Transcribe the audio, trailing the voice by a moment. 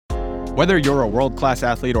Whether you're a world-class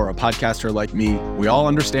athlete or a podcaster like me, we all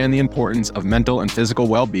understand the importance of mental and physical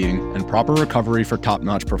well-being and proper recovery for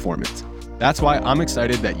top-notch performance. That's why I'm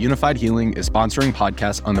excited that Unified Healing is sponsoring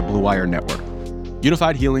podcasts on the Blue Wire Network.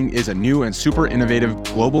 Unified Healing is a new and super innovative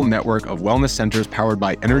global network of wellness centers powered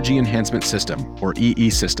by Energy Enhancement System, or EE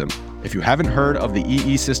System. If you haven't heard of the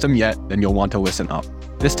EE System yet, then you'll want to listen up.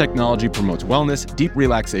 This technology promotes wellness, deep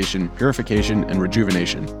relaxation, purification, and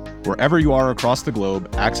rejuvenation. Wherever you are across the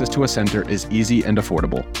globe, access to a center is easy and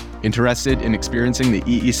affordable. Interested in experiencing the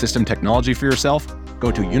EE System technology for yourself?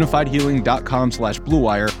 Go to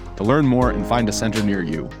unifiedhealing.com/bluewire to learn more and find a center near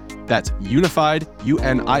you. That's unified,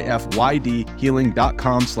 UNIFYD,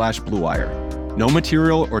 healing.com/bluewire. No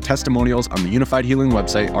material or testimonials on the Unified Healing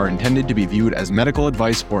website are intended to be viewed as medical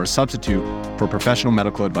advice or a substitute for professional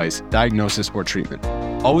medical advice, diagnosis, or treatment.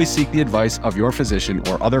 Always seek the advice of your physician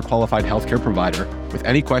or other qualified healthcare provider with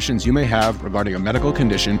any questions you may have regarding a medical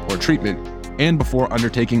condition or treatment and before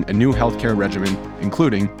undertaking a new healthcare regimen,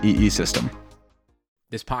 including EE System.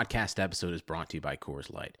 This podcast episode is brought to you by Coors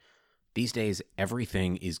Light. These days,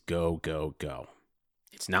 everything is go, go, go.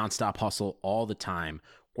 It's nonstop hustle all the time.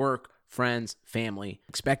 Work, friends, family,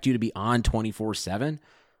 expect you to be on 24/7.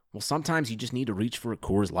 Well, sometimes you just need to reach for a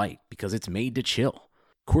Coors Light because it's made to chill.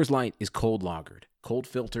 Coors Light is cold lagered, cold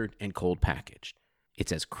filtered, and cold packaged.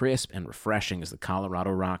 It's as crisp and refreshing as the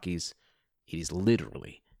Colorado Rockies. It is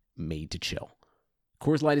literally made to chill.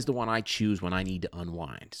 Coors Light is the one I choose when I need to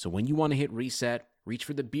unwind. So when you want to hit reset, reach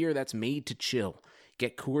for the beer that's made to chill.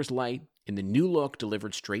 Get Coors Light in the new look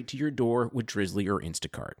delivered straight to your door with Drizzly or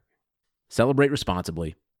Instacart. Celebrate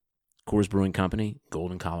responsibly. Coors Brewing Company,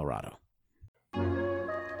 Golden, Colorado.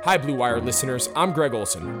 Hi, Blue Wire listeners. I'm Greg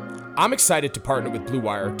Olson. I'm excited to partner with Blue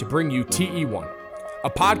Wire to bring you TE1, a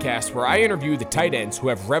podcast where I interview the tight ends who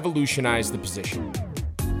have revolutionized the position.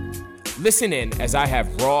 Listen in as I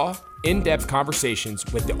have raw, in-depth conversations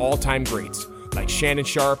with the all-time greats like Shannon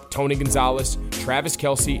Sharpe, Tony Gonzalez, Travis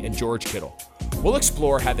Kelce, and George Kittle. We'll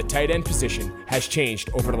explore how the tight end position has changed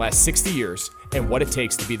over the last 60 years and what it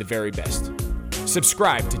takes to be the very best.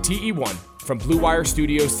 Subscribe to TE1 from Blue Wire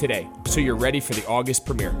Studios today so you're ready for the August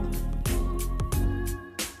premiere.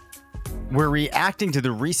 We're reacting to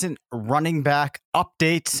the recent running back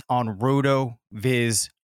updates on RotoViz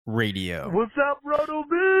Radio. What's up,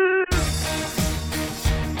 RotoViz?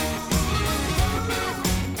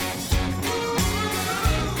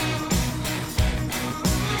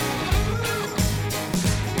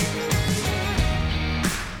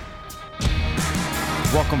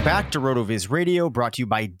 Welcome back to RotoViz Radio, brought to you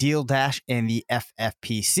by Deal Dash and the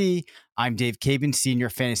FFPC. I'm Dave Cabin, Senior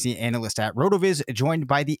Fantasy Analyst at RotoViz, joined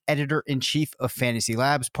by the Editor-in-Chief of Fantasy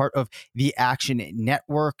Labs, part of the Action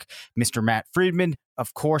Network, Mr. Matt Friedman.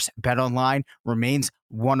 Of course, BetOnline remains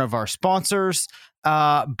one of our sponsors.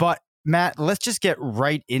 But Matt, let's just get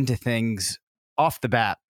right into things off the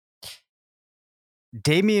bat.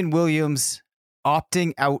 Damian Williams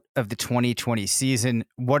opting out of the 2020 season.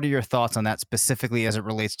 What are your thoughts on that specifically as it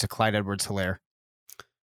relates to Clyde Edwards-Helaire?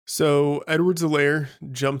 So Edwards-Helaire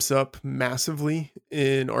jumps up massively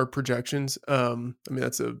in our projections. I mean,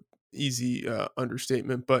 that's a easy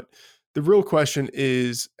understatement, but the real question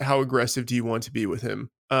is, how aggressive do you want to be with him?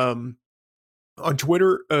 On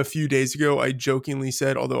Twitter a few days ago, I jokingly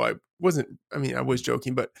said, although I was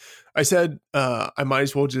joking, but I said I might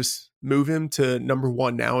as well just move him to number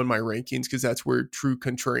one now in my rankings because that's where true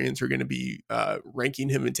contrarians are going to be ranking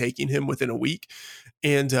him and taking him within a week.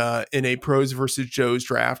 And in a pros versus Joe's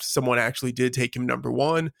draft, someone actually did take him number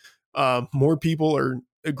one. More people are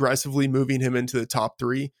aggressively moving him into the top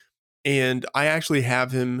three. And I actually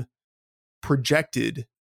have him projected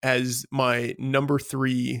as my number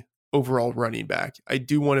three overall running back. I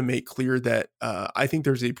do want to make clear that I think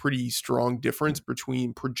there's a pretty strong difference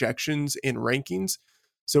between projections and rankings.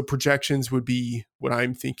 So projections would be what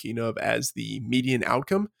I'm thinking of as the median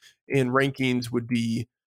outcome, and rankings would be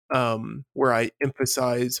where I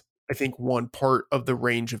emphasize, I think, one part of the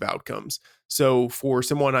range of outcomes. So for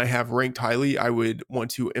someone I have ranked highly, I would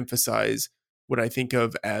want to emphasize what I think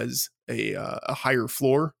of as a higher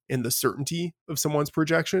floor in the certainty of someone's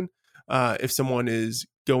projection. If someone is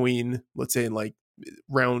going, let's say in like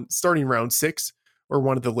starting round 6 or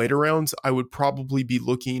one of the later rounds, I would probably be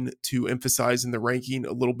looking to emphasize in the ranking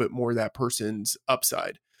a little bit more that person's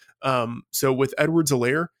upside. So with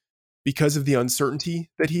Edwards-Helaire, because of the uncertainty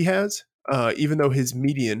that he has, even though his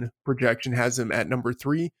median projection has him at number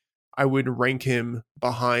 3, I would rank him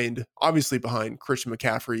obviously behind Christian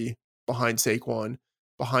McCaffrey, behind Saquon,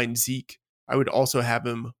 behind Zeke. I would also have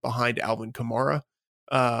him behind Alvin Kamara.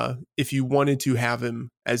 If you wanted to have him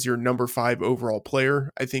as your number 5 overall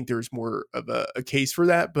player, I think there's more of a case for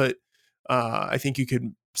that. But I think you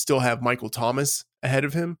could still have Michael Thomas ahead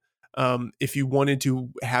of him. If you wanted to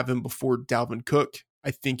have him before Dalvin Cook,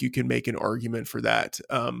 I think you can make an argument for that.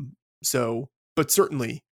 But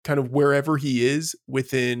certainly kind of wherever he is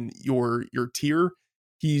within your tier,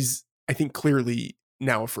 he's, I think, clearly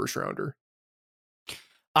now a first rounder.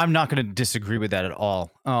 I'm not going to disagree with that at all.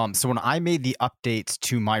 So when I made the updates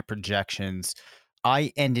to my projections,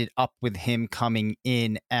 I ended up with him coming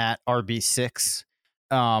in at RB6,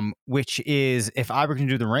 which is, if I were going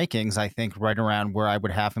to do the rankings, I think right around where I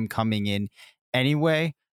would have him coming in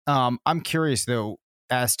anyway. I'm curious, though,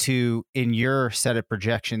 as to, in your set of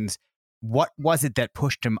projections, what was it that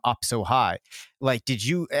pushed him up so high? Like, did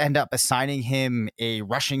you end up assigning him a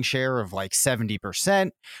rushing share of like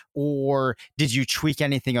 70%? Or did you tweak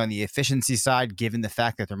anything on the efficiency side, given the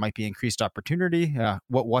fact that there might be increased opportunity?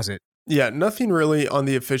 What was it? Yeah, nothing really on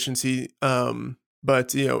the efficiency,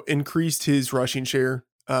 but, increased his rushing share.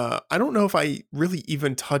 I don't know if I really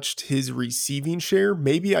even touched his receiving share.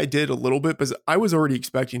 Maybe I did a little bit, because I was already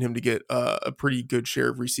expecting him to get a pretty good share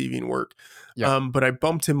of receiving work. Yeah. But I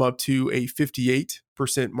bumped him up to a 58%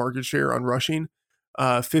 market share on rushing,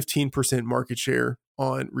 15% market share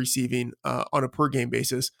on receiving on a per game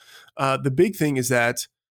basis. The big thing is that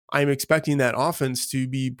I'm expecting that offense to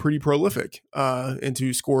be pretty prolific and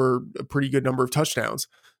to score a pretty good number of touchdowns.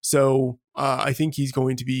 So I think he's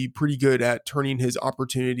going to be pretty good at turning his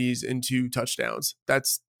opportunities into touchdowns.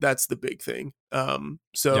 That's the big thing.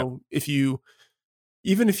 If you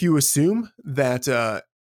assume that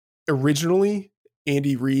originally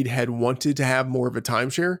Andy Reid had wanted to have more of a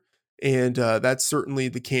timeshare, and that's certainly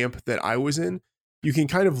the camp that I was in, you can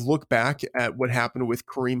kind of look back at what happened with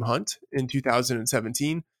Kareem Hunt in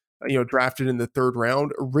 2017. Drafted in the third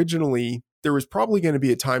round. Originally, there was probably going to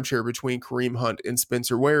be a timeshare between Kareem Hunt and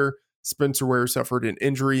Spencer Ware. Spencer Ware suffered an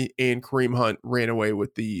injury, and Kareem Hunt ran away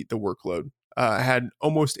with the workload. Had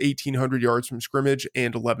almost 1,800 yards from scrimmage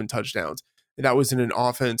and 11 touchdowns. And that was in an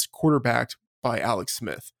offense quarterbacked by Alex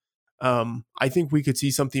Smith. I think we could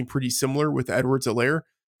see something pretty similar with Edwards-Helaire,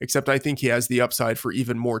 except I think he has the upside for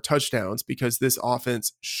even more touchdowns because this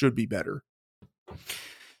offense should be better.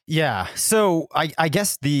 Yeah. So I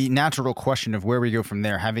guess the natural question of where we go from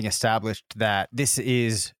there, having established that this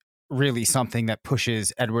is really something that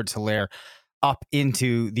pushes Edwards-Helaire up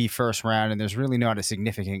into the first round, and there's really not a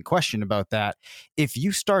significant question about that. If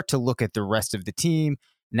you start to look at the rest of the team,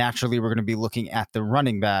 naturally we're going to be looking at the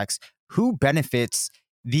running backs. Who benefits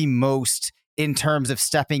the most in terms of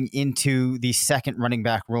stepping into the second running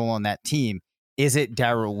back role on that team? Is it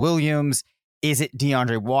Darrell Williams? Is it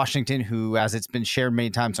DeAndre Washington, who, as it's been shared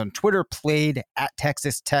many times on Twitter, played at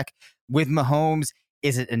Texas Tech with Mahomes?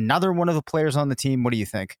 Is it another one of the players on the team? What do you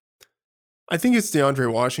think? I think it's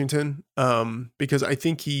DeAndre Washington, because I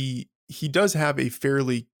think he does have a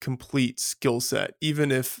fairly complete skill set,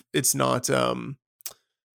 even if it's not,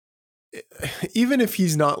 even if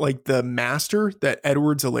he's not like the master that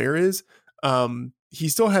Edwards-Helaire is. He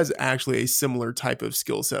still has actually a similar type of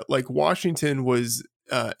skill set. Like Washington was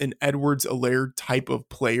an Edwards-Helaire type of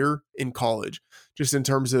player in college, just in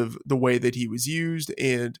terms of the way that he was used.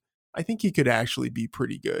 And I think he could actually be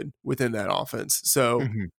pretty good within that offense. So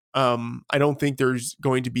I don't think there's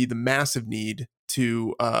going to be the massive need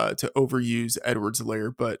to overuse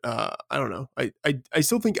Edwards-Helaire, but I don't know. I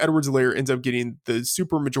still think Edwards-Helaire ends up getting the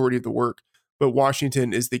super majority of the work, but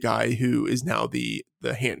Washington is the guy who is now the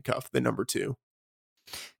handcuff, the number 2.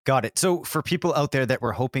 Got it. So for people out there that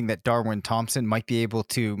were hoping that Darwin Thompson might be able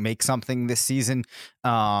to make something this season,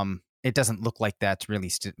 it doesn't look like that's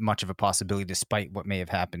really much of a possibility, despite what may have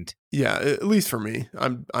happened. Yeah, at least for me,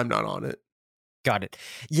 I'm not on it. Got it.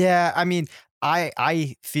 Yeah, I mean,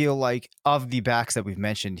 I feel like of the backs that we've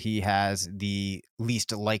mentioned, he has the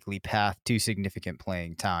least likely path to significant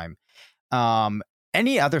playing time.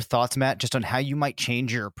 Any other thoughts, Matt, just on how you might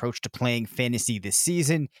change your approach to playing fantasy this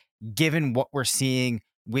season, given what we're seeing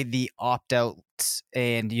with the opt-outs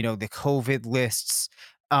and, the COVID lists?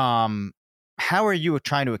 How are you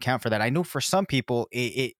trying to account for that? I know for some people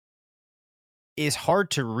it is hard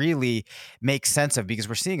to really make sense of, because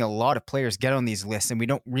we're seeing a lot of players get on these lists and we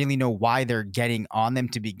don't really know why they're getting on them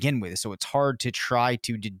to begin with. So it's hard to try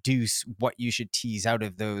to deduce what you should tease out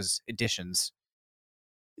of those additions.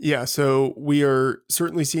 Yeah, so we are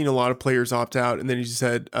certainly seeing a lot of players opt out. And then you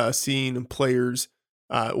said seeing players,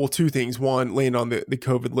 two things. One, land on the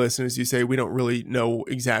COVID list. And as you say, we don't really know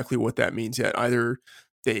exactly what that means yet. Either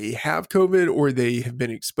they have COVID or they have been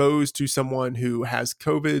exposed to someone who has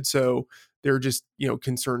COVID. So there are just,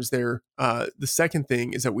 concerns there. The second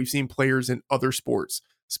thing is that we've seen players in other sports,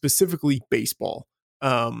 specifically baseball,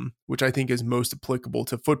 which I think is most applicable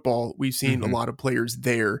to football. We've seen a lot of players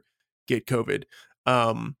there get COVID.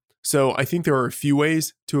 So I think there are a few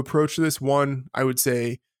ways to approach this. One, I would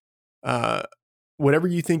say, whatever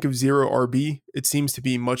you think of zero RB, it seems to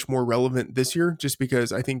be much more relevant this year, just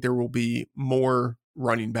because I think there will be more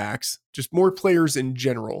running backs, just more players in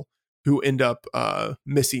general who end up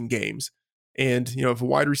missing games. And, you know, if a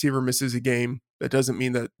wide receiver misses a game, that doesn't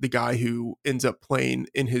mean that the guy who ends up playing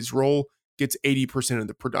in his role gets 80% of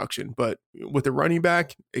the production. But with a running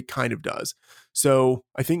back, it kind of does. So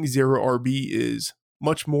I think zero RB is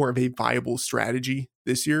much more of a viable strategy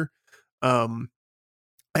this year.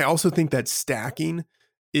 I also think that stacking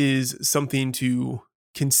is something to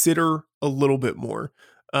consider a little bit more.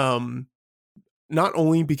 Not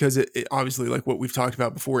only because it obviously, like what we've talked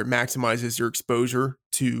about before, it maximizes your exposure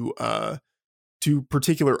to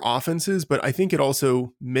particular offenses, but I think it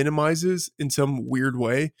also minimizes, in some weird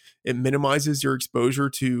way, it minimizes your exposure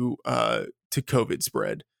to COVID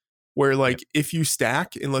spread. Where like if you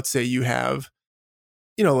stack, and let's say you have,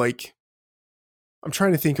 you know, like, I'm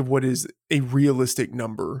trying to think of what is a realistic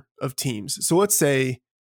number of teams. So let's say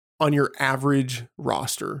on your average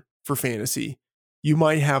roster for fantasy, you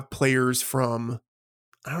might have players from,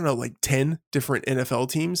 I don't know, like 10 different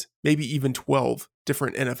NFL teams, maybe even 12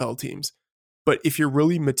 different NFL teams. But if you're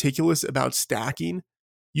really meticulous about stacking,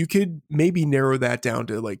 you could maybe narrow that down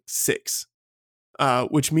to like 6,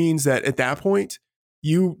 which means that at that point,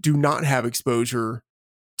 you do not have exposure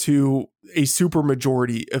to a super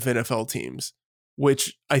majority of NFL teams,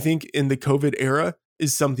 which I think in the COVID era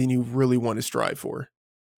is something you really want to strive for.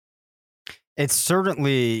 It's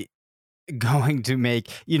certainly going to make,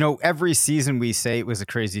 you know, every season we say it was a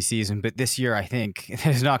crazy season, but this year I think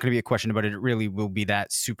there's not going to be a question about it. It really will be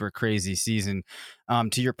that super crazy season.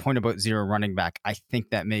 To your point about zero running back, I think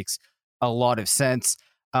that makes a lot of sense.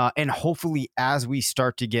 And hopefully as we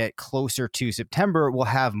start to get closer to September, we'll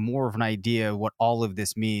have more of an idea what all of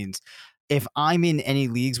this means. If I'm in any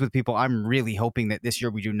leagues with people, I'm really hoping that this year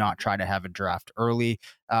we do not try to have a draft early.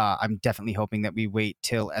 I'm definitely hoping that we wait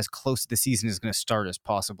till as close to the season is going to start as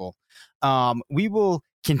possible. We will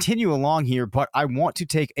continue along here, but I want to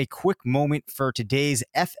take a quick moment for today's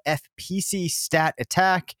FFPC stat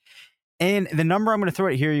attack. And the number I'm going to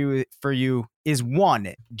throw out here for you is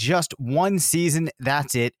 1. Just 1 season.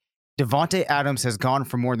 That's it. Davante Adams has gone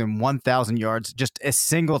for more than 1,000 yards just a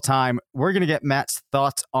single time. We're going to get Matt's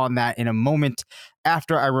thoughts on that in a moment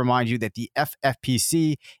after I remind you that the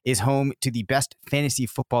FFPC is home to the best fantasy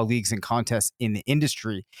football leagues and contests in the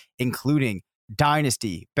industry, including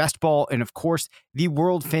Dynasty, Best Ball, and of course, the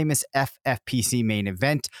world-famous FFPC main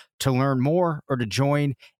event. To learn more or to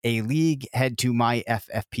join a league, head to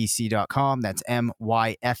myffpc.com. That's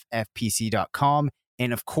myffpc.com.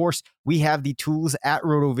 And of course, we have the tools at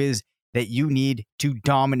RotoViz that you need to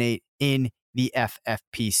dominate in the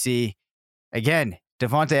FFPC. Again,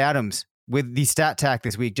 Davante Adams with the stat tack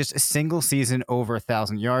this week, just a single season over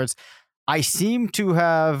 1,000 yards. I seem to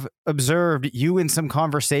have observed you in some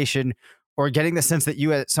conversation or getting the sense that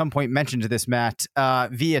you at some point mentioned this, Matt,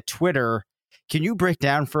 via Twitter. Can you break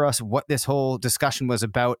down for us what this whole discussion was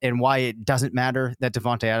about and why it doesn't matter that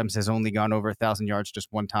Davante Adams has only gone over 1,000 yards just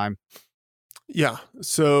one time? Yeah.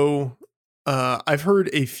 So I've heard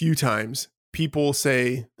a few times people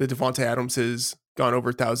say that Davante Adams has gone over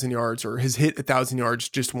 1,000 yards or has hit 1,000 yards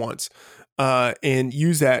just once, and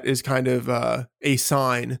use that as kind of a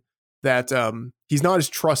sign that he's not as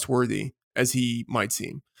trustworthy as he might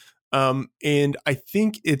seem. And I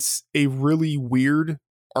think it's a really weird,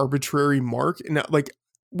 arbitrary mark. And like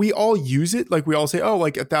we all use it, like we all say, oh,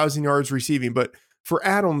 like 1,000 yards receiving. But for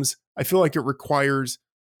Adams, I feel like it requires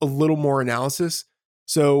a little more analysis.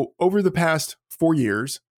 So over the past 4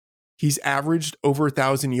 years, he's averaged over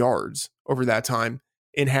 1,000 yards over that time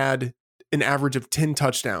and had an average of 10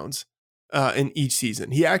 touchdowns in each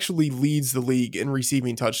season. He actually leads the league in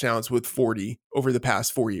receiving touchdowns with 40 over the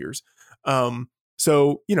past 4 years.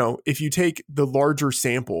 So, you know, if you take the larger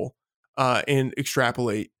sample and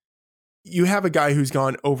extrapolate, you have a guy who's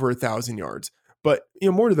gone over 1,000 yards. But, you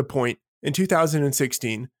know, more to the point, in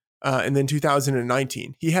 2016, and then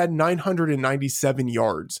 2019, he had 997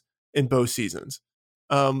 yards in both seasons.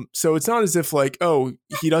 So it's not as if like, oh,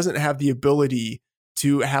 he doesn't have the ability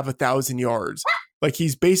to have 1,000 yards. Like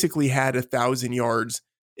he's basically had 1,000 yards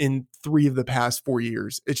in 3 of the past 4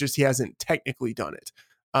 years. It's just he hasn't technically done it.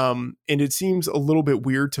 And it seems a little bit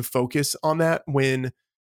weird to focus on that when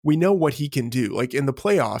we know what he can do. Like in the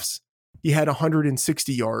playoffs, he had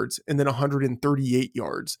 160 yards and then 138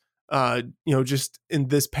 yards. You know, just in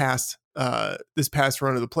this past run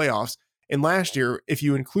of the playoffs. And last year, if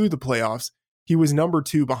you include the playoffs, he was number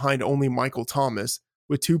 2 behind only Michael Thomas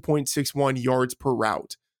with 2.61 yards per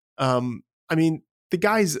route. I mean, the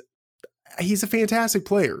guy's he's a fantastic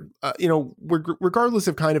player. Regardless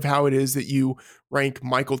of kind of how it is that you rank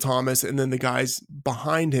Michael Thomas and then the guys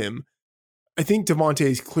behind him, I think Davante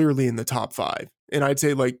is clearly in the top 5. And I'd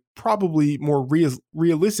say like probably more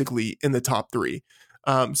realistically in the top 3.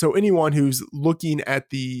 So anyone who's looking at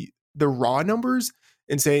the raw numbers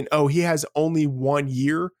and saying, oh, he has only 1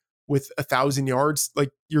 year with 1,000 yards,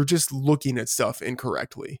 like you're just looking at stuff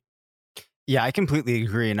incorrectly. Yeah, I completely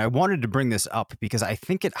agree. And I wanted to bring this up because I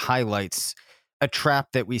think it highlights a trap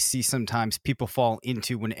that we see sometimes people fall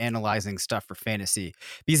into when analyzing stuff for fantasy.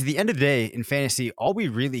 Because at the end of the day, in fantasy, all we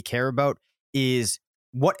really care about is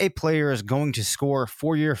what a player is going to score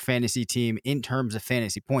for your fantasy team in terms of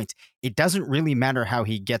fantasy points. It doesn't really matter how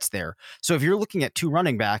he gets there. So if you're looking at 2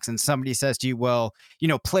 running backs and somebody says to you, well,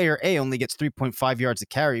 player A only gets 3.5 yards a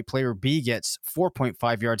carry, player B gets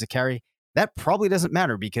 4.5 yards a carry, that probably doesn't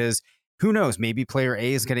matter because who knows, maybe player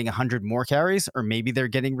A is getting 100 more carries, or maybe they're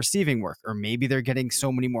getting receiving work, or maybe they're getting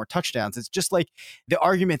so many more touchdowns. It's just like the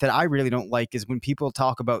argument that I really don't like is when people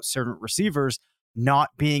talk about certain receivers not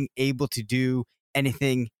being able to do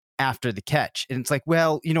anything after the catch. And it's like,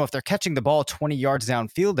 well, if they're catching the ball 20 yards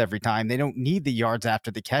downfield every time, they don't need the yards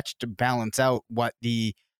after the catch to balance out what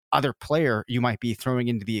the other player you might be throwing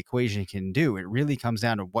into the equation can do. It really comes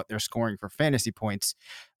down to what they're scoring for fantasy points.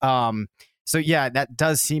 So yeah, that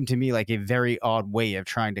does seem to me like a very odd way of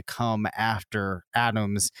trying to come after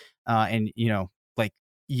Adams and,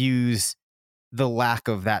 use the lack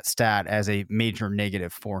of that stat as a major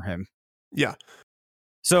negative for him. Yeah.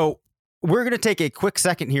 So we're going to take a quick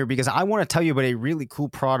second here because I want to tell you about a really cool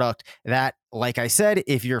product that, like I said,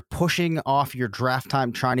 if you're pushing off your draft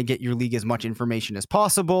time, trying to get your league as much information as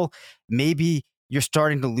possible, maybe you're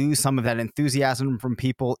starting to lose some of that enthusiasm from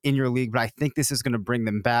people in your league, but I think this is going to bring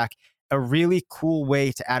them back. A really cool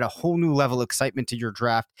way to add a whole new level of excitement to your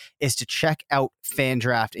draft is to check out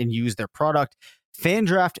FanDraft and use their product.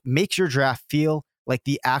 FanDraft makes your draft feel like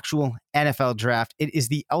the actual NFL draft. It is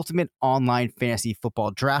the ultimate online fantasy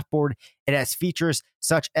football draft board. It has features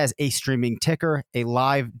such as a streaming ticker, a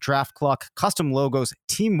live draft clock, custom logos,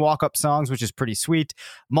 team walk-up songs, which is pretty sweet,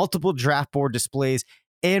 multiple draft board displays,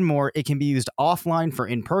 and more. It can be used offline for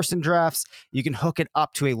in-person drafts. You can hook it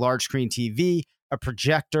up to a large screen TV, a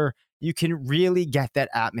projector. You can really get that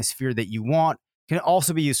atmosphere that you want. It can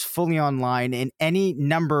also be used fully online, and any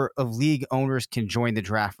number of league owners can join the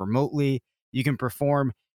draft remotely. You can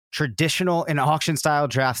perform traditional and auction style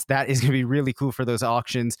drafts. That is going to be really cool for those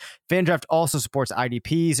auctions. FanDraft also supports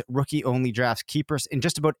IDPs, rookie only drafts, keepers, and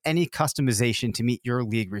just about any customization to meet your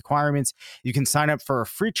league requirements. You can sign up for a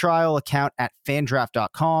free trial account at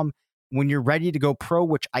fandraft.com. When you're ready to go pro,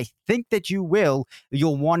 which I think that you will,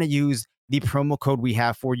 you'll want to use the promo code we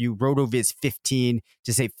have for you, RotoViz15,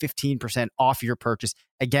 to save 15% off your purchase.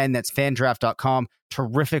 Again, that's fandraft.com.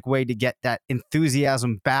 Terrific way to get that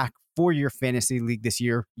enthusiasm back for your fantasy league this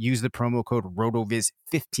year. Use the promo code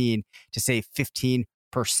RotoViz15 to save 15%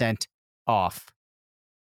 off.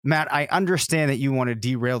 Matt, I understand that you want to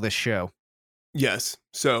derail this show. Yes.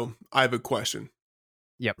 So I have a question.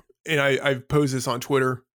 Yep. And I've posed this on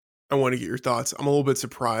Twitter. I want to get your thoughts. I'm a little bit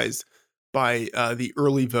surprised by the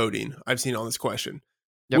early voting I've seen on this question.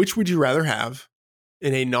 Yep. Which would you rather have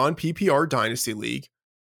in a non-PPR dynasty league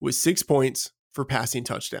with 6 points for passing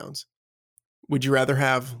touchdowns? Would you rather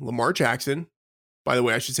have Lamar Jackson? By the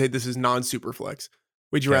way, I should say this is non-Superflex.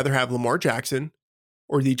 Would you rather have Lamar Jackson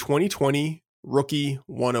or the 2020 Rookie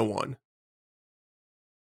 101?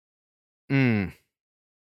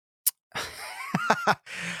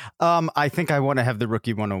 I think I want to have the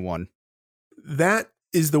Rookie 101. That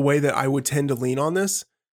is the way that I would tend to lean on this.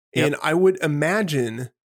 Yep. And I would imagine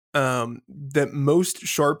that most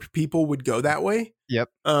sharp people would go that way. Yep.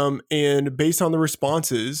 And based on the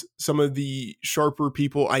responses, some of the sharper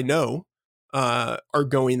people I know are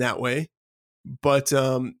going that way. But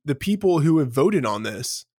the people who have voted on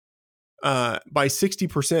this, by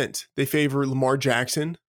 60%, they favor Lamar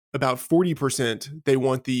Jackson. About 40%, they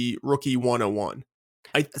want the Rookie 101.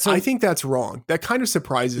 I think that's wrong. That kind of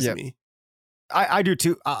surprises me. I do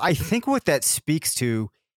too. I think what that speaks to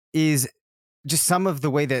is just some of the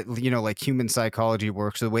way that, like human psychology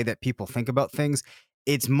works, the way that people think about things.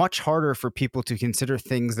 It's much harder for people to consider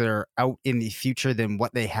things that are out in the future than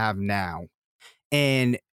what they have now.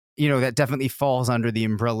 And, that definitely falls under the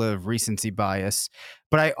umbrella of recency bias.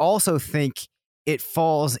 But I also think it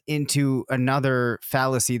falls into another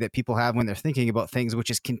fallacy that people have when they're thinking about things, which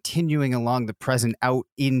is continuing along the present out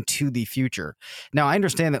into the future. Now, I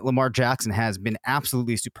understand that Lamar Jackson has been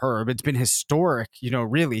absolutely superb. It's been historic,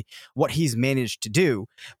 really, what he's managed to do.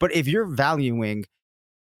 But if you're valuing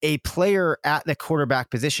a player at the quarterback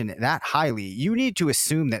position that highly, you need to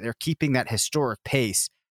assume that they're keeping that historic pace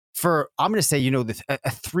for, I'm going to say, a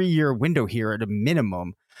 3-year window here at a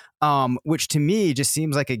minimum, which to me just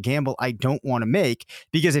seems like a gamble I don't want to make,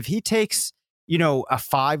 because if he takes, a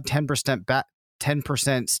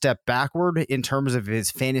 10% step backward in terms of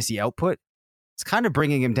his fantasy output, it's kind of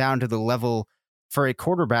bringing him down to the level for a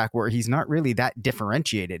quarterback where he's not really that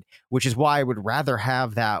differentiated, which is why I would rather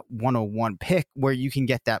have that 101 pick where you can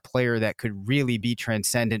get that player that could really be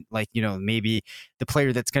transcendent, like, maybe the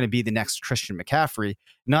player that's going to be the next Christian McCaffrey.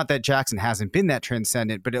 Not that Jackson hasn't been that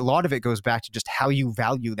transcendent, but a lot of it goes back to just how you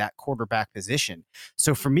value that quarterback position.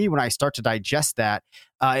 So for me, when I start to digest that,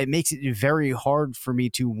 it makes it very hard for me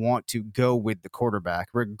to want to go with the quarterback,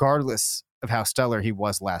 regardless of how stellar he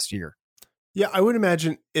was last year. Yeah, I would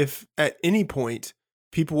imagine if at any point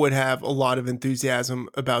people would have a lot of enthusiasm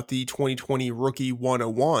about the 2020 rookie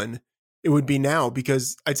 101, it would be now,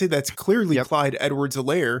 because I'd say that's clearly Clyde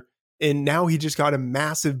Edwards-Helaire, and now he just got a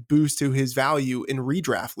massive boost to his value in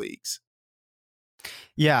redraft leagues.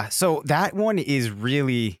 Yeah, so that one is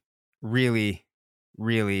really, really,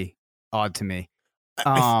 really odd to me.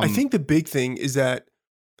 I think the big thing is that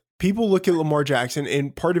people look at Lamar Jackson,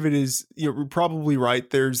 and part of it is, you're probably right,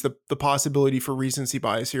 there's the possibility for recency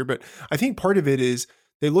bias here, but I think part of it is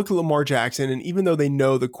they look at Lamar Jackson, and even though they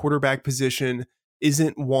know the quarterback position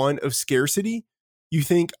isn't one of scarcity, you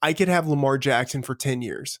think, I could have Lamar Jackson for 10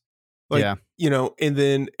 years. And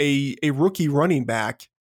then a rookie running back,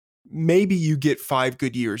 maybe you get 5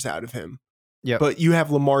 good years out of him. Yeah. But you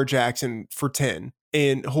have Lamar Jackson for 10,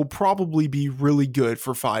 and he'll probably be really good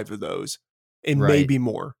for 5 of those, and maybe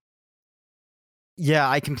more. Yeah,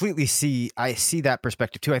 I completely see that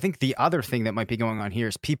perspective too. I think the other thing that might be going on here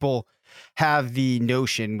is people have the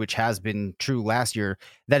notion, which has been true last year,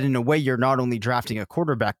 that in a way you're not only drafting a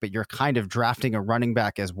quarterback, but you're kind of drafting a running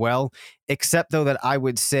back as well. Except though that I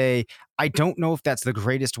would say, I don't know if that's the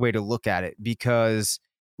greatest way to look at it, because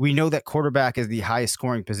we know that quarterback is the highest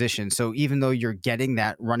scoring position. So even though you're getting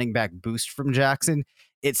that running back boost from Jackson,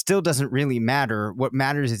 it still doesn't really matter. What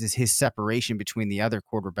matters is his separation between the other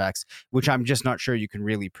quarterbacks, which I'm just not sure you can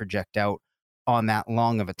really project out on that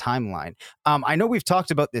long of a timeline. I know we've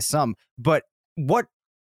talked about this some, but what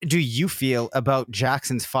do you feel about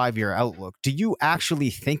Jackson's 5-year outlook? Do you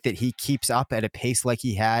actually think that he keeps up at a pace like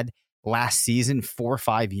he had last season for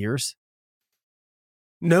 5 years?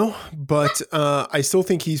 No, but I still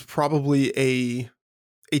think he's probably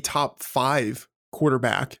a top 5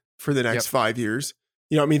 quarterback for the next 5 years.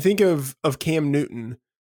 Think of Cam Newton.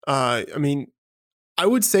 I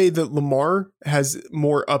would say that Lamar has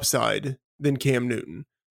more upside than Cam Newton,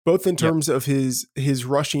 both in terms of his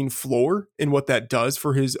rushing floor and what that does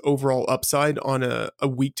for his overall upside on a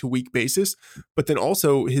week-to-week basis, but then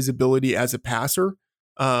also his ability as a passer.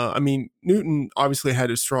 Newton obviously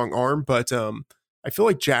had a strong arm, but I feel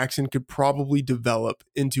like Jackson could probably develop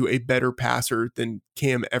into a better passer than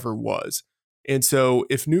Cam ever was. And so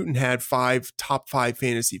if Newton had top 5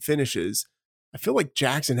 fantasy finishes, I feel like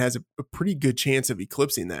Jackson has a pretty good chance of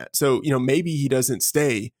eclipsing that. So, maybe he doesn't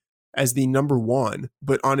stay as the number 1,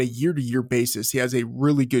 but on a year-to-year basis, he has a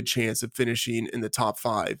really good chance of finishing in the top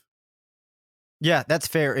 5. Yeah, that's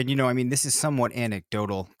fair. And, this is somewhat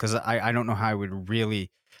anecdotal, because I don't know how I would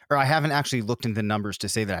really, or I haven't actually looked into the numbers to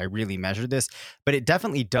say that I really measured this, but it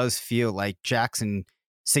definitely does feel like Jackson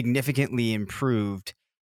significantly improved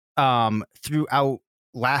throughout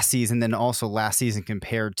last season, then also last season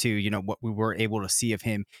compared to, what we were able to see of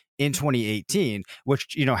him in 2018,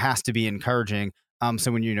 which, has to be encouraging.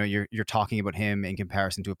 So when, you're talking about him in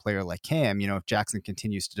comparison to a player like Cam, if Jackson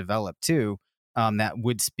continues to develop too, that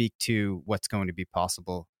would speak to what's going to be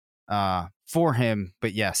possible for him.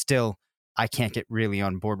 But yeah, still, I can't get really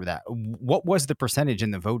on board with that. What was the percentage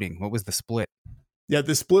in the voting? What was the split? Yeah,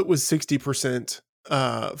 the split was 60%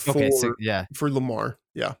 for Lamar.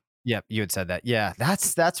 Yeah. Yep, you had said that. Yeah,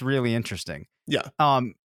 that's really interesting. Yeah.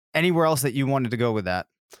 Anywhere else that you wanted to go with that?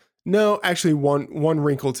 No, actually, one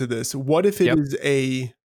wrinkle to this. What if it is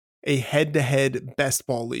a head-to-head best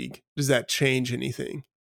ball league? Does that change anything?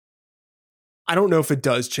 I don't know if it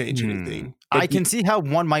does change anything. I can see how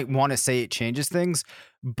one might want to say it changes things,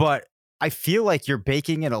 but I feel like you're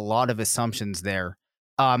baking in a lot of assumptions there.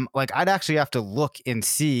 I'd actually have to look and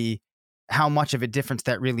see how much of a difference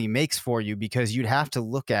that really makes for you, because you'd have to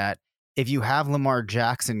look at, if you have Lamar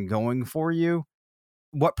Jackson going for you,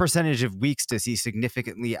 what percentage of weeks does he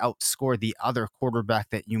significantly outscore the other quarterback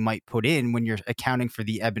that you might put in when you're accounting for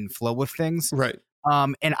the ebb and flow of things? Right.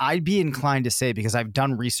 And I'd be inclined to say, because I've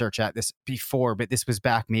done research at this before, but this was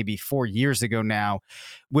back maybe 4 years ago now,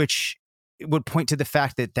 which would point to the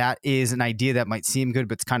fact that that is an idea that might seem good,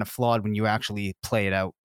 but it's kind of flawed when you actually play it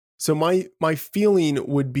out. So my feeling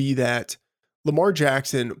would be that Lamar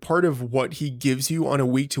Jackson, part of what he gives you on a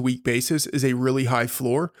week-to-week basis is a really high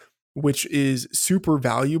floor, which is super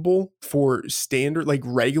valuable for standard, like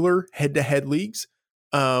regular head-to-head leagues,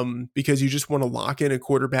 because you just want to lock in a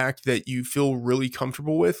quarterback that you feel really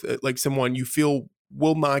comfortable with, like someone you feel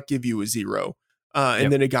will not give you a 0.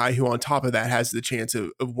 And then a guy who on top of that has the chance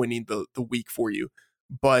of winning the week for you.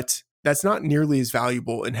 But that's not nearly as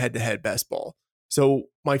valuable in head-to-head best ball. So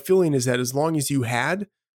my feeling is that as long as you had,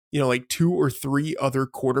 like 2 or 3 other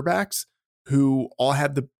quarterbacks who all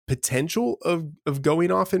had the potential of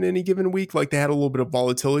going off in any given week, like they had a little bit of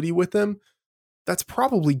volatility with them, that's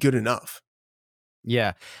probably good enough.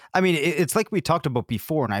 Yeah. I mean, it's like we talked about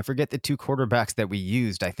before, and I forget the 2 quarterbacks that we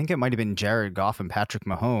used. I think it might have been Jared Goff and Patrick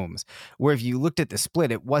Mahomes, where if you looked at the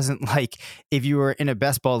split, it wasn't like if you were in a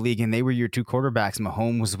best ball league and they were your 2 quarterbacks,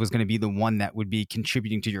 Mahomes was going to be the one that would be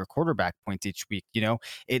contributing to your quarterback points each week.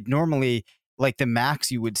 It normally, like the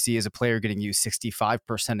max you would see as a player getting used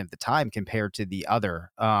 65% of the time compared to the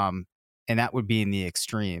other. And that would be in the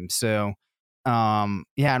extreme. So, I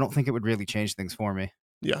don't think it would really change things for me.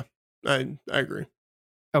 Yeah. I agree.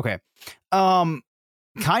 Okay.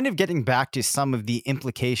 Kind of getting back to some of the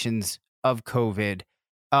implications of COVID.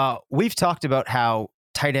 We've talked about how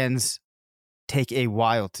tight ends take a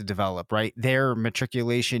while to develop, right? Their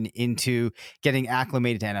matriculation into getting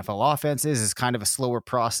acclimated to NFL offenses is kind of a slower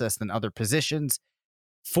process than other positions.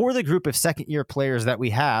 For the group of second-year players that we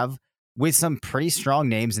have, with some pretty strong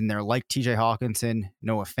names in there, like TJ Hawkinson,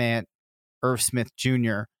 Noah Fant, Irv Smith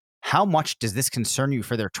Jr., how much does this concern you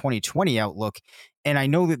for their 2020 outlook? And I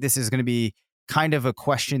know that this is going to be kind of a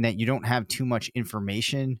question that you don't have too much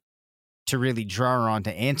information to really draw on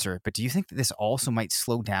to answer, but do you think that this also might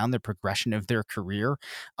slow down the progression of their career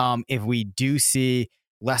if we do see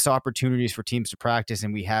less opportunities for teams to practice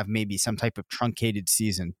and we have maybe some type of truncated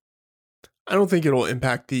season? I don't think it'll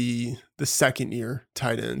impact the second year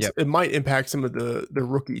tight ends. It might impact some of the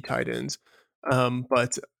rookie tight ends.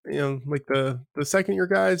 But like the second year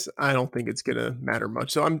guys, I don't think it's gonna matter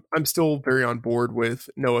much. So I'm still very on board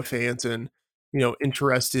with Noah Fant and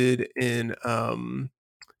interested in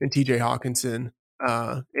TJ Hawkinson.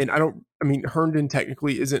 And Herndon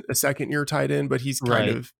technically isn't a second year tight end, but he's kind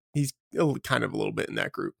of a little bit in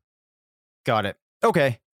that group. Got it.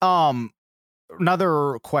 Okay.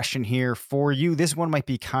 Another question here for you. This one might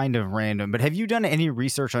be kind of random, but have you done any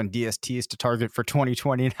research on DSTs to target for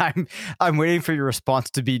 2020? And I'm waiting for your response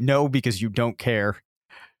to be no, because you don't care.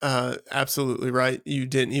 Absolutely right. You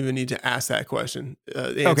didn't even need to ask that question.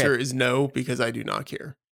 The answer is no, because I do not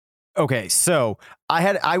care. Okay, so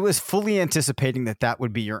I was fully anticipating that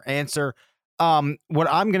would be your answer. What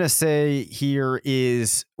I'm gonna say here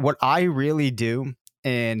is what I really do,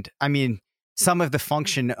 and I mean, some of the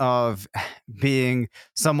function of being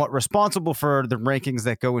somewhat responsible for the rankings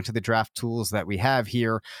that go into the draft tools that we have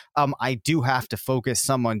here. I do have to focus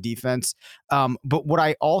some on defense. But what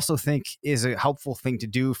I also think is a helpful thing to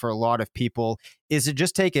do for a lot of people is to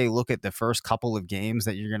just take a look at the first couple of games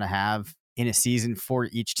that you're going to have in a season for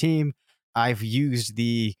each team. I've used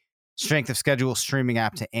the strength of schedule streaming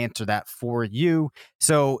app to answer that for you.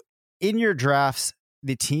 So in your drafts,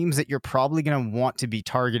 the teams that you're probably going to want to be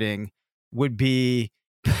targeting would be,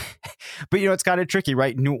 but it's kind of tricky,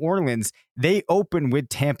 right? New Orleans, they open with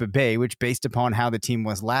Tampa Bay, which based upon how the team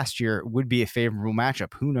was last year would be a favorable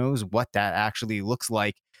matchup. Who knows what that actually looks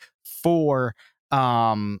like for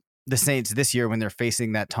the Saints this year when they're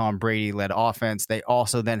facing that Tom Brady led offense. They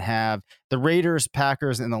also then have the Raiders,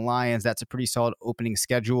 Packers, and the Lions. That's a pretty solid opening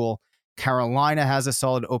schedule. Carolina has a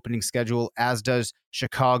solid opening schedule, as does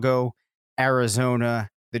Chicago,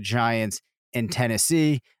 Arizona, the Giants, and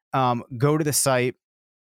Tennessee. Go to the site.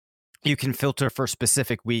 You can filter for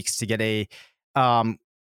specific weeks to get a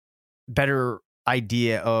better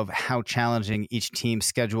idea of how challenging each team's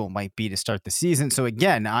schedule might be to start the season. So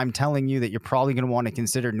again, I'm telling you that you're probably going to want to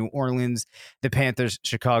consider New Orleans, the Panthers,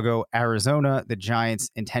 Chicago, Arizona, the Giants,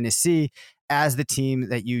 and Tennessee as the team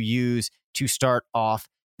that you use to start off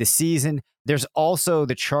the season. There's also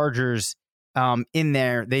the Chargers in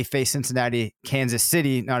there. They face Cincinnati, Kansas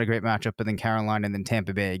City, not a great matchup, but then Carolina and then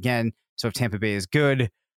Tampa Bay again. So if Tampa Bay is good,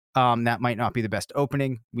 that might not be the best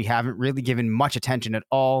opening. We haven't really given much attention at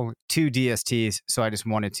all to DSTs, so I just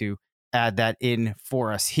wanted to add that in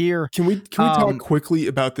for us here. Can we talk quickly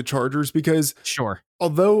about the Chargers? Because sure,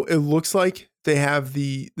 although it looks like they have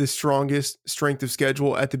the strongest strength of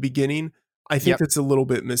schedule at the beginning, I think that's a little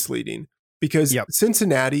bit misleading, because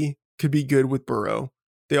Cincinnati could be good with Burrow.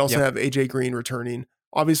 They also have AJ Green returning.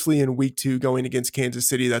 Obviously, in week 2 going against Kansas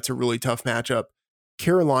City, that's a really tough matchup.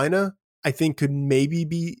 Carolina, I think, could maybe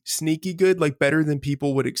be sneaky good, like better than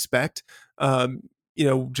people would expect.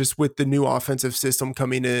 Just with the new offensive system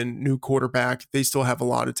coming in, new quarterback, they still have a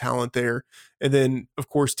lot of talent there. And then, of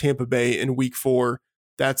course, Tampa Bay in week 4,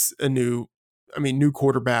 that's a new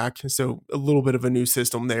quarterback. So a little bit of a new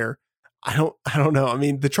system there. I don't know. I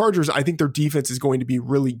mean, the Chargers, I think their defense is going to be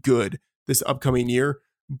really good this upcoming year,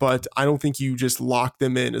 but I don't think you just lock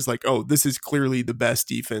them in as like, oh, this is clearly the best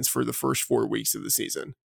defense for the first 4 weeks of the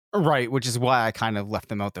season. Right, which is why I kind of left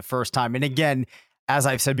them out the first time. And again, as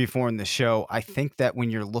I've said before in the show, I think that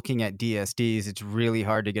when you're looking at DSDs, it's really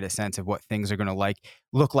hard to get a sense of what things are going to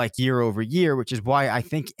look like year over year, which is why I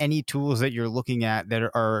think any tools that you're looking at that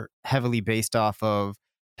are heavily based off of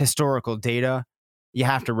historical data, you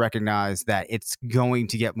have to recognize that it's going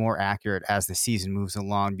to get more accurate as the season moves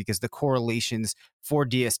along because the correlations for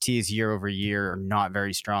DSTs year over year are not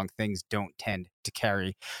very strong. Things don't tend to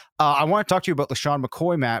carry. I want to talk to you about LeSean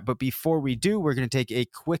McCoy, Matt, but before we do, we're going to take a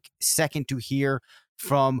quick second to hear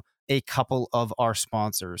from a couple of our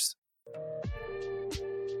sponsors.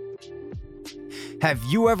 Have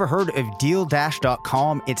you ever heard of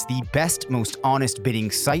DealDash.com? It's the best, most honest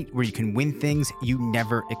bidding site where you can win things you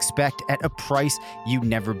never expect at a price you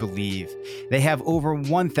never believe. They have over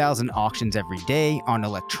 1,000 auctions every day on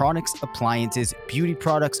electronics, appliances, beauty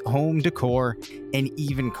products, home decor, and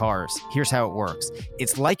even cars. Here's how it works.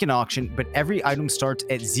 It's like an auction, but every item starts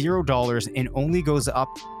at $0 and only goes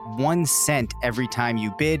up 1 cent every time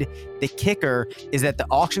you bid. The kicker is that the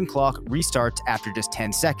auction clock restarts after just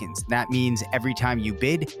 10 seconds. That means every time you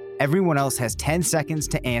bid, everyone else has 10 seconds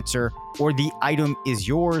to answer or the item is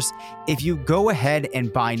yours. If you go ahead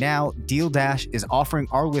and buy now, Deal Dash is offering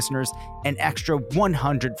our listeners an extra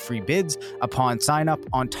 100 free bids upon sign up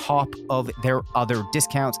on top of their other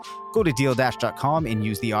discounts. Go to DealDash.com and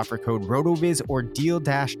use the offer code RotoViz or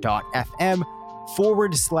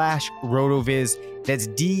DealDash.fm/RotoViz. That's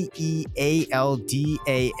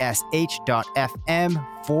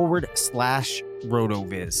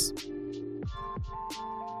DealDash.fm/RotoViz.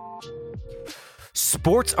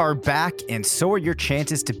 Sports are back, and so are your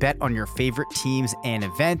chances to bet on your favorite teams and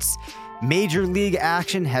events. Major league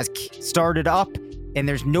action has started up, and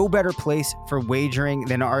there's no better place for wagering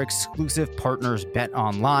than our exclusive partners, Bet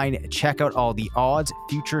Online. Check out all the odds,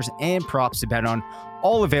 futures, and props to bet on,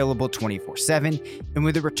 all available 24/7. And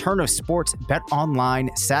with the return of sports, Bet Online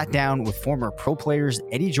sat down with former pro players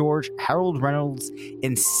Eddie George, Harold Reynolds,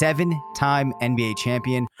 and 7-time NBA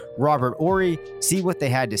champion Robert Horry. See what they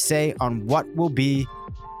had to say on what will be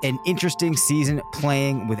an interesting season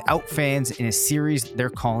playing without fans in a series they're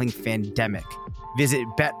calling Fandemic. Visit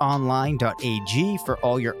betonline.ag for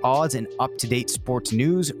all your odds and up-to-date sports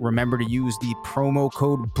news. Remember to use the promo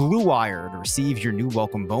code BLUEWIRE to receive your new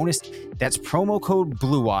welcome bonus. That's promo code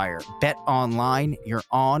BLUEWIRE. Bet Online, your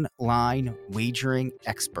online wagering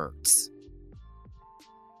experts.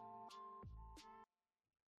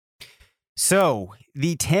 So,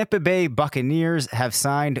 the Tampa Bay Buccaneers have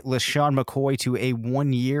signed LeSean McCoy to a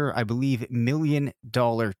 1-year, I believe, $1 million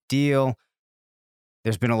deal.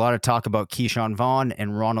 There's been a lot of talk about Keyshawn Vaughn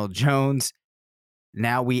and Ronald Jones.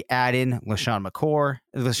 Now we add in LeSean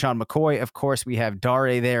McCoy. Of course, we have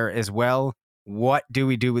Dare there as well. What do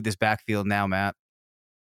we do with this backfield now, Matt?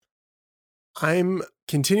 I'm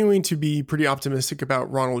continuing to be pretty optimistic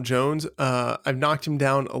about Ronald Jones. I've knocked him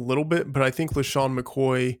down a little bit, but I think LeSean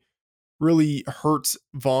McCoy really hurts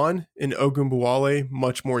Vaughn and Ogunbowale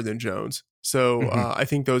much more than Jones. So I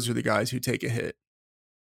think those are the guys who take a hit.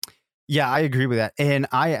 Yeah, I agree with that. And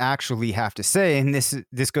I actually have to say, and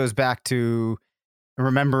this goes back to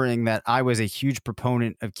remembering that I was a huge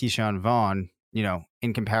proponent of Keyshawn Vaughn,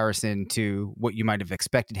 in comparison to what you might have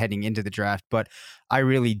expected heading into the draft. But I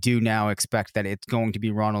really do now expect that it's going to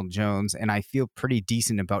be Ronald Jones, and I feel pretty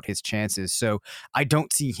decent about his chances. So I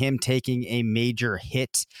don't see him taking a major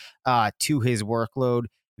hit to his workload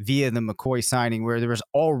via the McCoy signing, where there was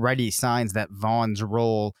already signs that Vaughn's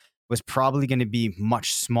role was probably going to be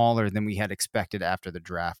much smaller than we had expected after the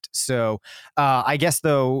draft. So I guess,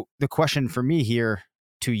 though, the question for me here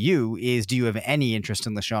to you is, do you have any interest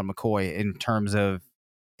in LeSean McCoy in terms of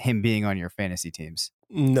him being on your fantasy teams?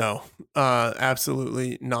 No,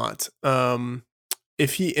 absolutely not.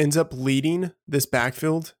 If he ends up leading this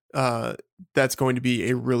backfield, that's going to be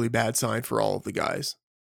a really bad sign for all of the guys.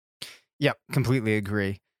 Yep, completely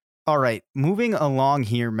agree. All right, moving along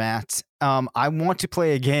here, Matt. I want to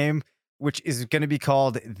play a game which is going to be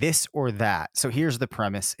called This or That. So here's the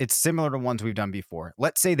premise. It's similar to ones we've done before.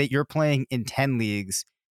 Let's say that you're playing in 10 leagues,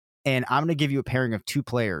 and I'm going to give you a pairing of 2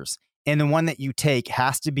 players, and the one that you take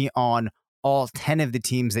has to be on all 10 of the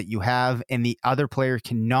teams that you have, and the other player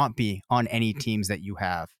cannot be on any teams that you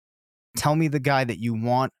have. Tell me the guy that you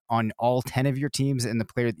want on all 10 of your teams and the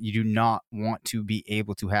player that you do not want to be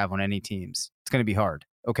able to have on any teams. It's going to be hard.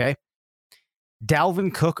 Okay.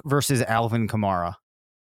 Dalvin Cook versus Alvin Kamara.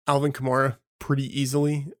 Alvin Kamara pretty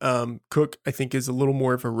easily. Cook, I think, is a little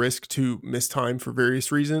more of a risk to miss time for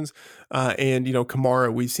various reasons. And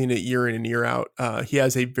Kamara, we've seen it year in and year out. He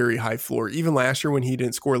has a very high floor. Even last year when he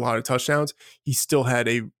didn't score a lot of touchdowns, he still had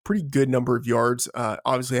a pretty good number of yards.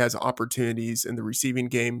 Obviously has opportunities in the receiving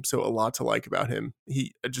game. So a lot to like about him.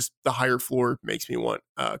 He just, the higher floor makes me want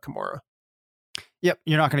Kamara. Yep,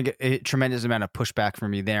 you're not going to get a tremendous amount of pushback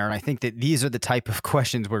from me there. And I think that these are the type of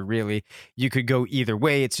questions where really you could go either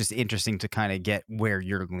way. It's just interesting to kind of get where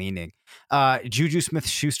you're leaning. Juju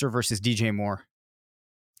Smith-Schuster versus DJ Moore.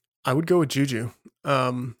 I would go with Juju.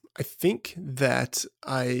 I think that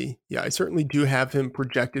I certainly do have him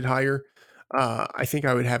projected higher. I think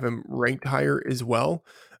I would have him ranked higher as well.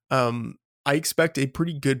 I expect a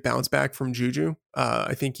pretty good bounce back from Juju.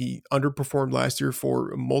 I think he underperformed last year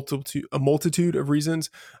for a multitude of reasons.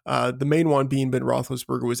 The main one being Ben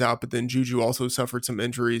Roethlisberger was out, but then Juju also suffered some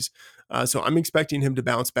injuries. So I'm expecting him to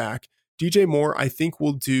bounce back. DJ Moore, I think,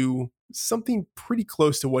 will do something pretty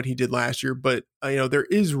close to what he did last year, but there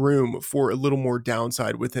is room for a little more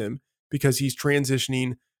downside with him because he's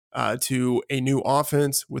transitioning to a new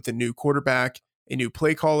offense with a new quarterback, a new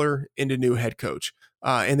play caller, and a new head coach.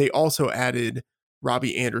 And they also added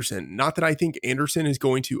Robbie Anderson. Not that I think Anderson is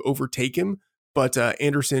going to overtake him, but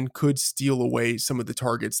Anderson could steal away some of the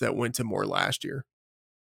targets that went to Moore last year.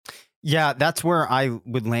 Yeah, that's where I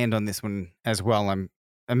would land on this one as well. I'm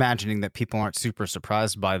imagining that people aren't super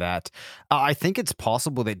surprised by that. I think it's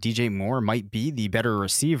possible that DJ Moore might be the better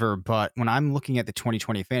receiver, but when I'm looking at the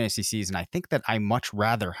 2020 fantasy season, I think that I much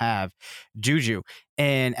rather have Juju.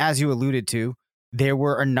 And as you alluded to, there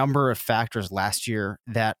were a number of factors last year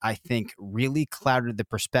that I think really clouded the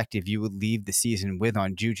perspective you would leave the season with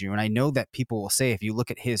on Juju. And I know that people will say, if you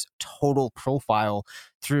look at his total profile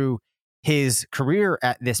through his career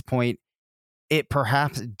at this point, it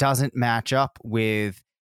perhaps doesn't match up with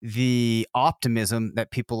the optimism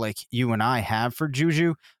that people like you and I have for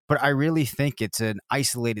Juju. But I really think it's an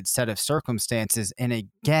isolated set of circumstances. And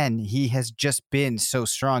again, he has just been so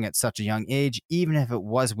strong at such a young age, even if it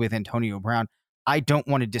was with Antonio Brown. I don't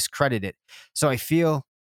want to discredit it. So I feel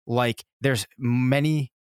like there's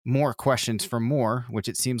many more questions for Moore, which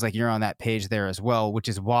it seems like you're on that page there as well, which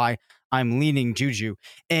is why I'm leaning Juju.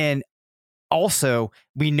 And also,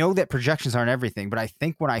 we know that projections aren't everything, but I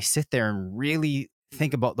think when I sit there and really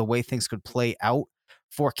think about the way things could play out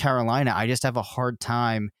for Carolina, I just have a hard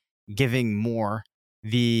time giving Moore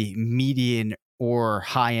the median or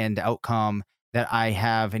high-end outcome that I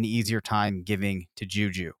have an easier time giving to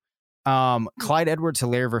Juju. Clyde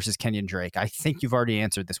Edwards-Helaire versus Kenyon Drake. I think you've already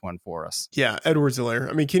answered this one for us. Yeah, Edwards-Helaire.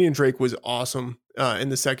 I mean, Kenyon Drake was awesome in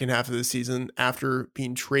the second half of the season after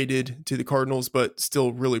being traded to the Cardinals, but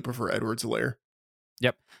still really prefer Edwards-Helaire.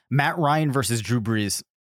 Yep. Matt Ryan versus Drew Brees.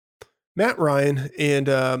 Matt Ryan, and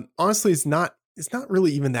honestly, it's not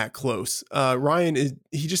really even that close. Ryan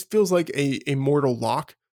he just feels like a mortal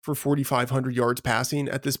lock for 4,500 yards passing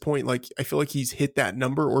at this point. Like, I feel like he's hit that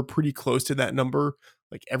number or pretty close to that number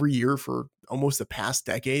like every year for almost the past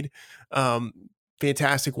decade.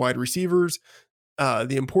 Fantastic wide receivers.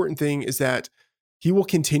 The important thing is that he will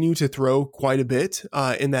continue to throw quite a bit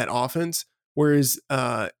in that offense. Whereas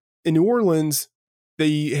in New Orleans,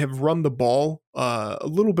 they have run the ball a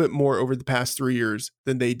little bit more over the past 3 years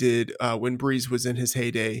than they did when Brees was in his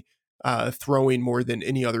heyday, throwing more than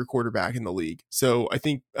any other quarterback in the league. So I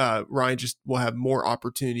think Ryan just will have more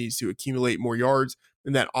opportunities to accumulate more yards,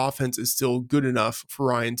 and that offense is still good enough for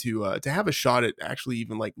Ryan to have a shot at actually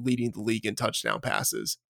even like leading the league in touchdown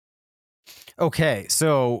passes. Okay,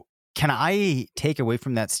 so can I take away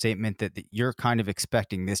from that statement that you're kind of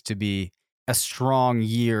expecting this to be a strong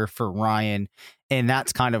year for Ryan, and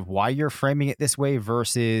that's kind of why you're framing it this way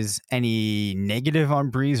versus any negative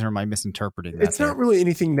on Brees, or am I misinterpreting that? It's not really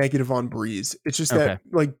anything negative on Brees. It's just that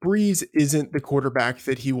like Brees isn't the quarterback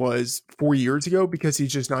that he was 4 years ago because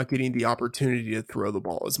he's just not getting the opportunity to throw the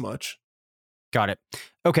ball as much. Got it.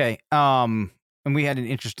 Okay. And we had an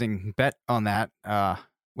interesting bet on that.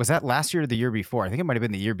 Was that last year or the year before? I think it might have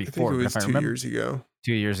been the year before. I think it was 2 years ago.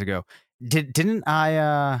 2 years ago. Didn't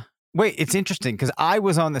I? Wait, it's interesting because I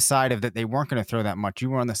was on the side of that they weren't going to throw that much. You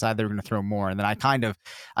were on the side they were going to throw more, and then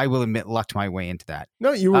I will admit, lucked my way into that.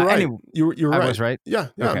 No, you were right. Anyway, you were right. I was right. Yeah.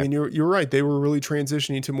 Okay. I mean, you were right. They were really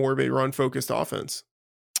transitioning to more of a run-focused offense.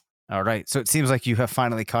 All right. So it seems like you have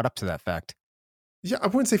finally caught up to that fact. Yeah, I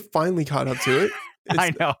wouldn't say finally caught up to it.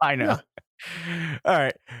 I know. Yeah. All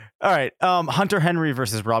right. Hunter Henry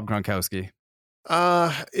versus Rob Gronkowski.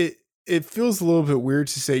 It feels a little bit weird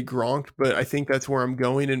to say Gronk, but I think that's where I'm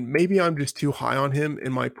going, and maybe I'm just too high on him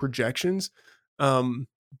in my projections.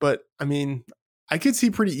 But I mean, I could see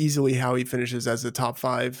pretty easily how he finishes as a top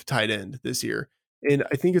 5 tight end this year, and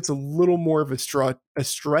I think it's a little more of a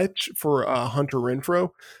stretch for Hunter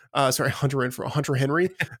Henry,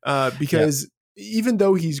 because even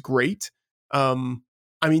though he's great, I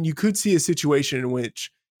mean, you could see a situation in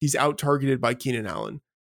which he's out targeted by Keenan Allen,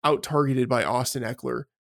 out targeted by Austin Eckler,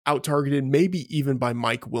 out targeted maybe even by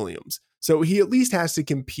Mike Williams. So he at least has to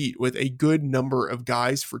compete with a good number of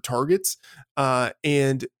guys for targets.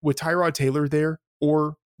 And with Tyrod Taylor there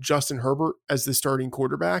or Justin Herbert as the starting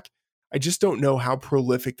quarterback, I just don't know how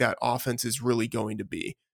prolific that offense is really going to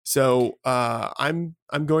be. So I'm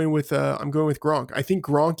going with Gronk. I think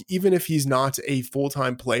Gronk, even if he's not a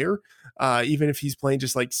full-time player, even if he's playing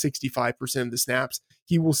just like 65% of the snaps,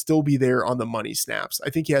 he will still be there on the money snaps. I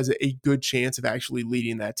think he has a good chance of actually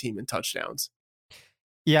leading that team in touchdowns.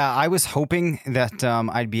 Yeah, I was hoping that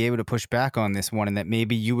I'd be able to push back on this one and that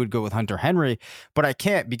maybe you would go with Hunter Henry, but I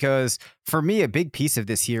can't, because for me, a big piece of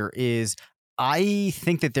this here is I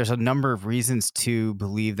think that there's a number of reasons to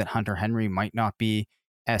believe that Hunter Henry might not be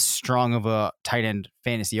as strong of a tight end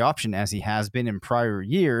fantasy option as he has been in prior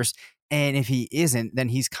years. And if he isn't, then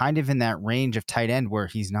he's kind of in that range of tight end where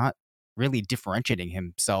he's not really differentiating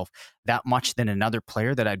himself that much than another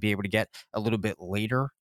player that I'd be able to get a little bit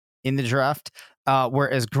later in the draft.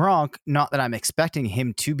 Whereas Gronk, not that I'm expecting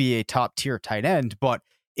him to be a top tier tight end, but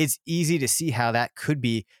it's easy to see how that could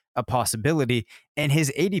be a possibility. And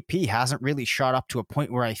his ADP hasn't really shot up to a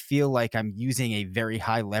point where I feel like I'm using a very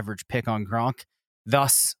high leverage pick on Gronk.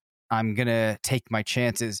 Thus, I'm going to take my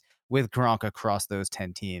chances with Gronk across those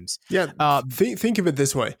 10 teams. Yeah. Think of it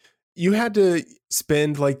this way. You had to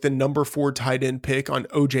spend like the number 4 tight end pick on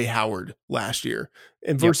OJ Howard last year.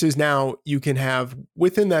 And versus now you can have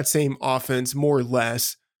within that same offense, more or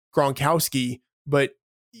less, Gronkowski, but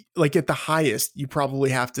like at the highest, you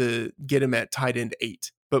probably have to get him at tight end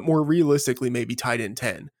 8, but more realistically, maybe tight end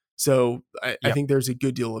 10. So I think there's a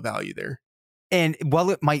good deal of value there. And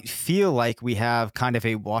while it might feel like we have kind of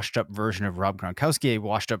a washed up version of Rob Gronkowski, a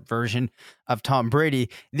washed up version of Tom Brady,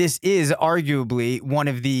 this is arguably one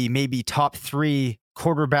of the maybe top 3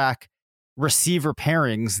 quarterback receiver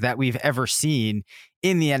pairings that we've ever seen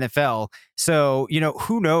in the NFL. So,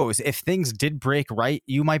 who knows, if things did break right,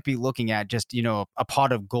 you might be looking at just, a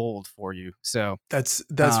pot of gold for you. So that's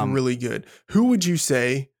really good. Who would you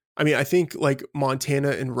say? I mean, I think like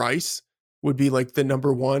Montana and Rice would be like the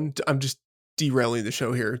number 1. I'm just derailing the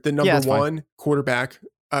show here. The number 1 quarterback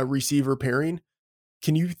receiver pairing.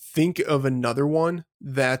 Can you think of another one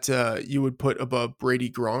that you would put above Brady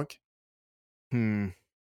Gronk? Maybe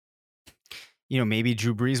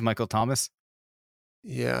Drew Brees, Michael Thomas.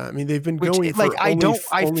 Yeah, I mean they've been going for like I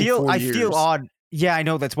feel odd. Yeah, I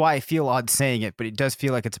know, that's why I feel odd saying it, but it does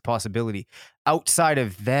feel like it's a possibility. Outside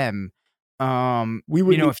of them, we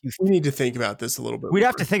need to think about this a little bit. We'd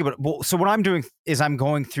have to think about it. Well, so what I'm doing is I'm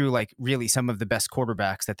going through like really some of the best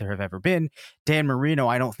quarterbacks that there have ever been. Dan Marino,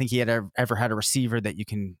 I don't think he had ever had a receiver that you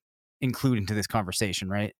can include into this conversation,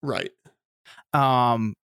 right? Right.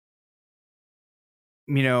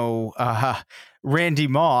 Randy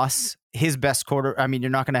Moss, his best quarter. I mean, you're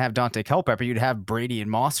not going to have Dante Culpepper. You'd have Brady and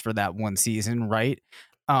Moss for that one season, right?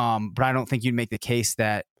 But I don't think you'd make the case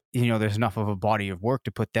that there's enough of a body of work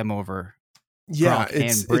to put them over. Yeah,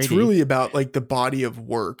 it's really about like the body of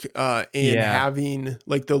work and having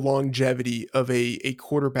like the longevity of a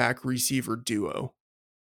quarterback receiver duo.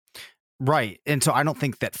 Right. And so I don't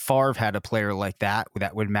think that Favre had a player like that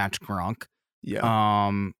would match Gronk.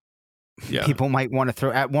 Yeah. People might want to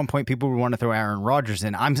throw, at one point people would want to throw Aaron Rodgers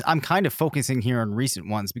in. I'm kind of focusing here on recent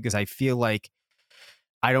ones because I feel like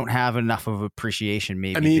I don't have enough of appreciation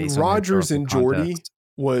maybe. I mean, Rodgers and Jordy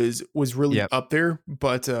was really up there,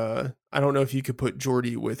 but I don't know if you could put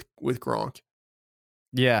Jordy with Gronk.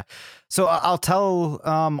 Yeah. So I'll tell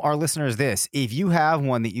our listeners this. If you have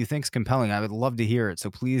one that you think's compelling, I would love to hear it.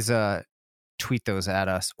 So please tweet those at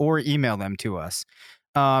us or email them to us.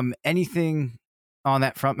 Anything on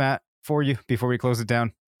that front, Matt, for you before we close it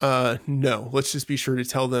down? No. Let's just be sure to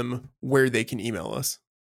tell them where they can email us.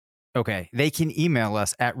 Okay. They can email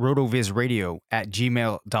us at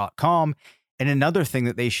rotovizradio@gmail.com. And another thing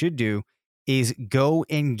that they should do is go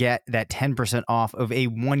and get that 10% off of a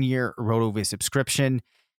 1-year RotoViz subscription.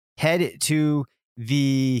 Head to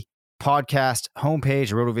the podcast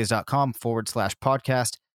homepage,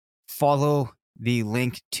 rotoviz.com/podcast. Follow the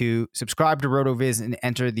link to subscribe to RotoViz and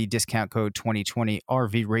enter the discount code 2020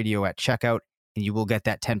 RV Radio at checkout. and you will get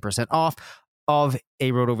that 10% off of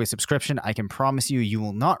a RotoViz subscription. I can promise you, you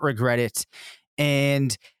will not regret it.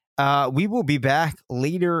 And we will be back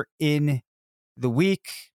later in the week.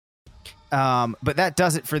 But that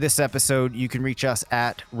does it for this episode. You can reach us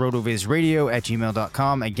at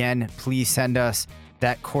rotovizradio@gmail.com. Again, please send us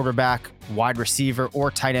that quarterback, wide receiver, or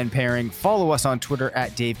tight end pairing. Follow us on Twitter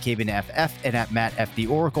at DaveCabinFF and at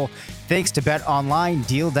MattFDOracle. Thanks to Bet Online,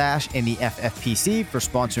 Deal Dash, and the FFPC for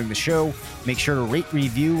sponsoring the show. Make sure to rate,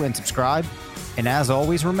 review, and subscribe. And as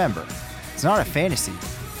always, remember, it's not a fantasy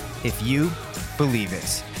if you believe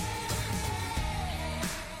it.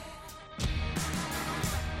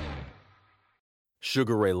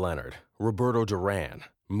 Sugar Ray Leonard, Roberto Duran,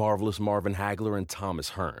 Marvelous Marvin Hagler, and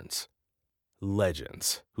Thomas Hearns.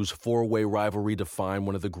 Legends, whose four-way rivalry defined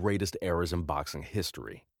one of the greatest eras in boxing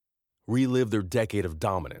history. Relive their decade of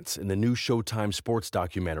dominance in the new Showtime sports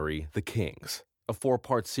documentary, The Kings, a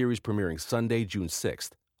 4-part series premiering Sunday, June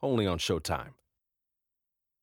 6th, only on Showtime.